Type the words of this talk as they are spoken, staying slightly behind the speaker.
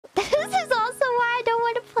This is also why I don't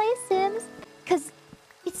want to play Sims. Because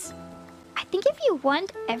it's... I think if you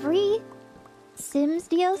want every Sims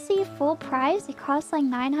DLC full price, it costs like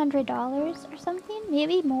 $900 or something.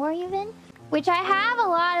 Maybe more even. Which I have a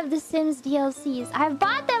lot of the Sims DLCs. I've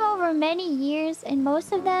bought them over many years, and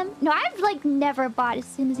most of them... No, I've like never bought a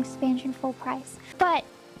Sims expansion full price. But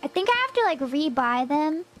I think I have to like rebuy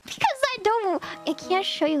them. Because I can't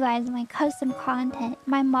show you guys my custom content.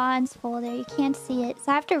 My mods folder, you can't see it.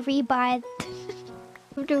 So I have to rebuy... I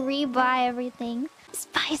have to rebuy everything.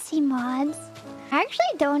 Spicy mods. I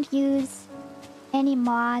actually don't use any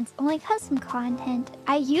mods, only custom content.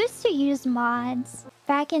 I used to use mods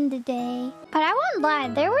back in the day. But I won't lie,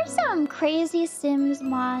 there were some crazy Sims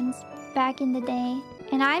mods back in the day.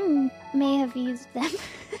 And I may have used them.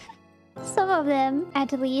 Some of them,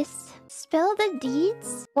 at least. Spill the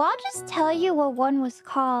deeds? Well, I'll just tell you what one was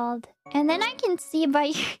called. And then I can see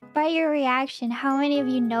by your reaction how many of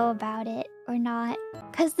you know about it or not.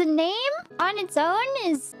 Because the name on its own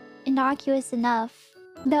is innocuous enough.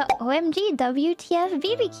 The OMG WTF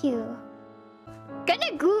BBQ.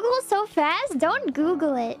 Gonna Google so fast? Don't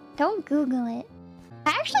Google it. Don't Google it. I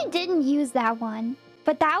actually didn't use that one.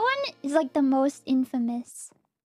 But that one is like the most infamous.